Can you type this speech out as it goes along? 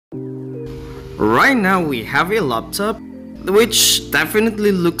Right now we have a laptop which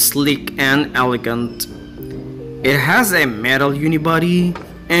definitely looks sleek and elegant. It has a metal unibody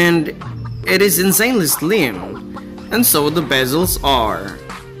and it is insanely slim, and so the bezels are.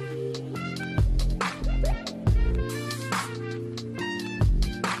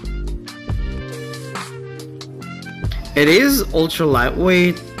 It is ultra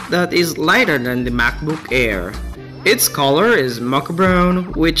lightweight, that is lighter than the MacBook Air. Its color is mocha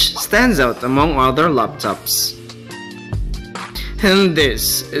brown, which stands out among other laptops. And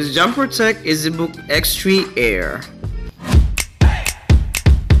this is Jumper Tech EZbook X3 Air.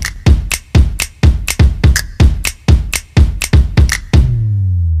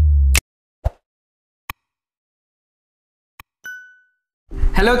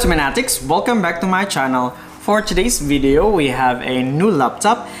 Hello Fanatics, welcome back to my channel. For today's video, we have a new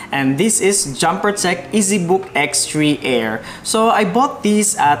laptop and this is Jumper Tech EZbook X3 Air. So I bought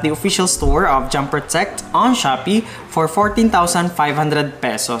this at the official store of Jumper Tech on Shopee for 14,500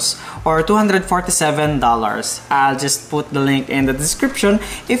 pesos or $247. I'll just put the link in the description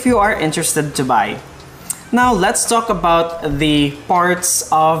if you are interested to buy. Now let's talk about the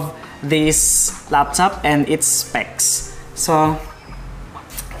parts of this laptop and its specs. So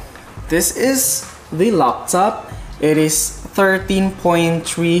this is the laptop. It is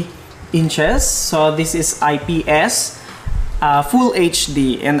 13.3 inches, so this is IPS full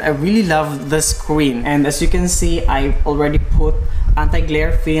HD, and I really love the screen. And as you can see, I already put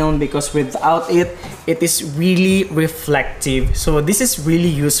anti-glare film because without it, it is really reflective, so this is really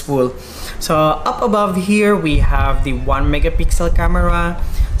useful. So up above here we have the 1 megapixel camera.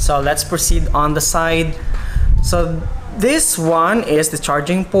 So let's proceed on the side. So this one is the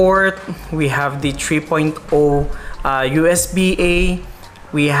charging port. We have the 3.0 USB-A,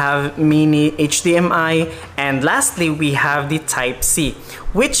 we have mini HDMI, and lastly we have the Type-C,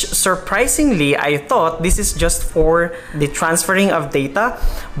 which surprisingly I thought this is just for the transferring of data,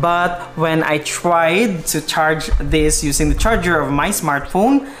 but when I tried to charge this using the charger of my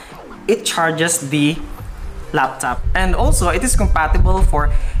smartphone, it charges the laptop. And also it is compatible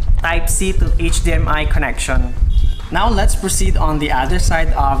for Type-C to HDMI connection. Now let's proceed on the other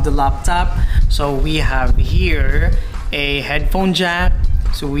side of the laptop. So we have here a headphone jack.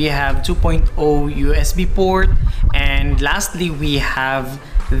 So we have 2.0 USB port, and lastly we have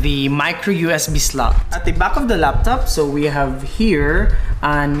the micro USB slot. At the back of the laptop, so we have here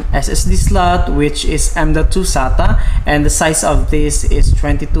an SSD slot which is M.2 SATA, and the size of this is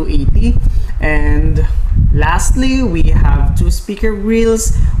 2280. And lastly we have two speaker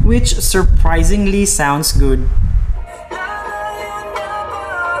grills, which surprisingly sounds good.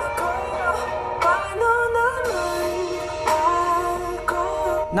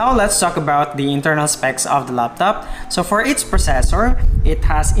 Now let's talk about the internal specs of the laptop. So for its processor, it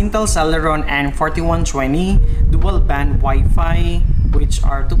has Intel Celeron N4120 dual band Wi-Fi, which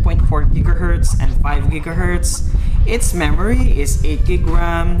are 2.4 GHz and 5 GHz. Its memory is 8 GB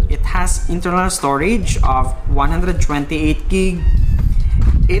RAM. It has internal storage of 128 GB.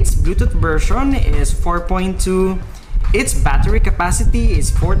 Its Bluetooth version is 4.2. Its battery capacity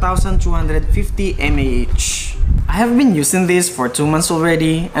is 4,250 mAh. I have been using this for 2 months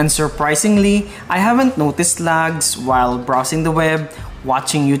already, and surprisingly, I haven't noticed lags while browsing the web,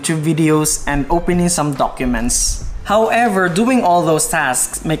 watching YouTube videos, and opening some documents. However, doing all those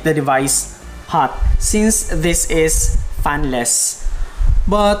tasks make the device hot since this is fanless.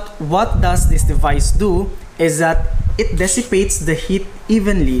 But what does this device do is that it dissipates the heat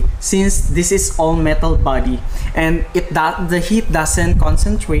evenly, since this is all metal body, and the heat doesn't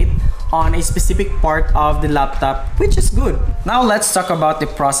concentrate on a specific part of the laptop, which is good. Now let's talk about the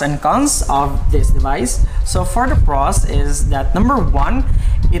pros and cons of this device. So for the pros is that number one,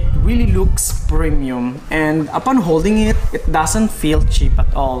 it really looks premium, and upon holding it, it doesn't feel cheap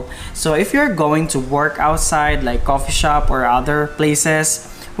at all. So if you're going to work outside like coffee shop or other places,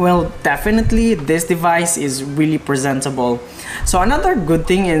 well, definitely this device is really presentable. So another good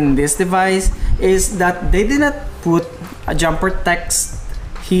thing in this device is that they did not put a Jumper text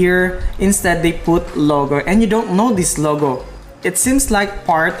here. Instead they put logo, and you don't know this logo. It seems like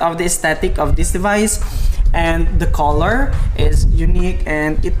part of the aesthetic of this device, and the color is unique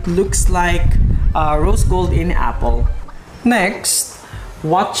and it looks like rose gold in apple. Next,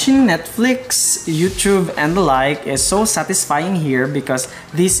 watching Netflix, YouTube, and the like is so satisfying here because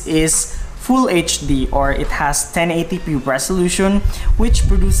this is Full HD, or it has 1080p resolution, which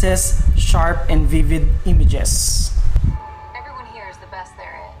produces sharp and vivid images. Everyone here is the best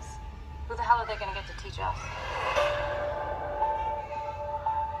there is. Who the hell are they going to get to teach us?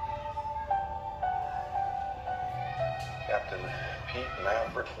 Captain Pete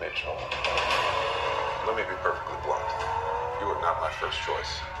Maverick Mitchell. Let me be perfectly blunt. You are not my first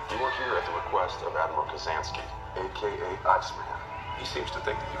choice. You are here at the request of Admiral Kazansky, aka Iceman. He seems to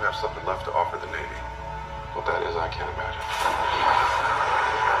think that you have something left to offer the Navy. What that is, I can't imagine.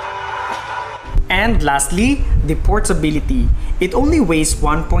 And lastly, the portability. It only weighs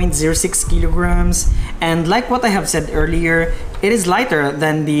 1.06 kilograms, and like what I have said earlier, it is lighter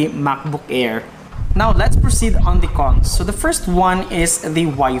than the MacBook Air. Now let's proceed on the cons. So the first one is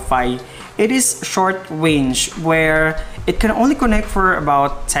the Wi-Fi. It is short range where it can only connect for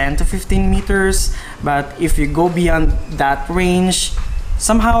about 10 to 15 meters, but if you go beyond that range,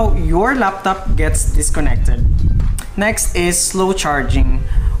 somehow your laptop gets disconnected. Next is slow charging.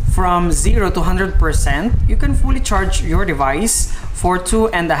 From 0 to 100%, you can fully charge your device for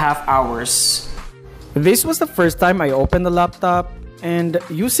 2.5 hours. This was the first time I opened the laptop, and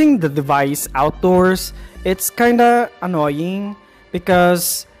using the device outdoors, it's kinda annoying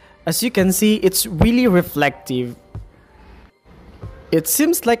because as you can see, it's really reflective. It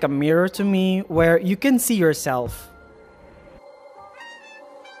seems like a mirror to me where you can see yourself.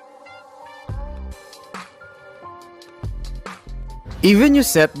 Even you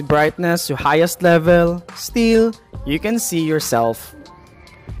set the brightness to highest level, still, you can see yourself.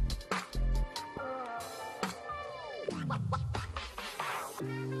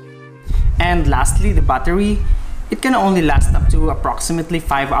 And lastly, the battery. It can only last up to approximately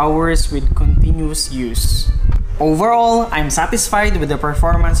 5 hours with continuous use. Overall, I'm satisfied with the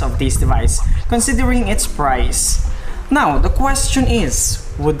performance of this device, considering its price. Now, the question is,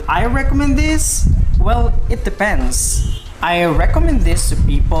 would I recommend this? Well, it depends. I recommend this to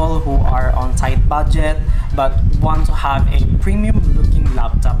people who are on tight budget but want to have a premium looking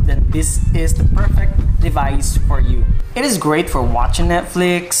laptop. Then this is the perfect device for you. It is great for watching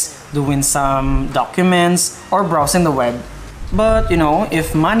Netflix, doing some documents, or browsing the web. But you know,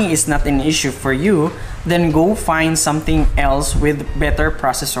 if money is not an issue for you, then go find something else with better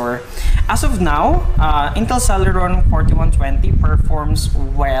processor. As of now, Intel Celeron 4120 performs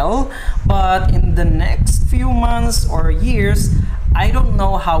well, but in the next few months or years, I don't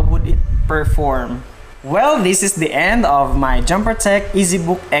know how would it perform. Well, this is the end of my Jumper Tech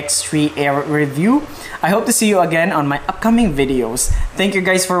EZbook X3 Air review. I hope to see you again on my upcoming videos. Thank you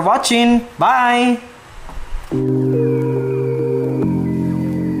guys for watching. Bye!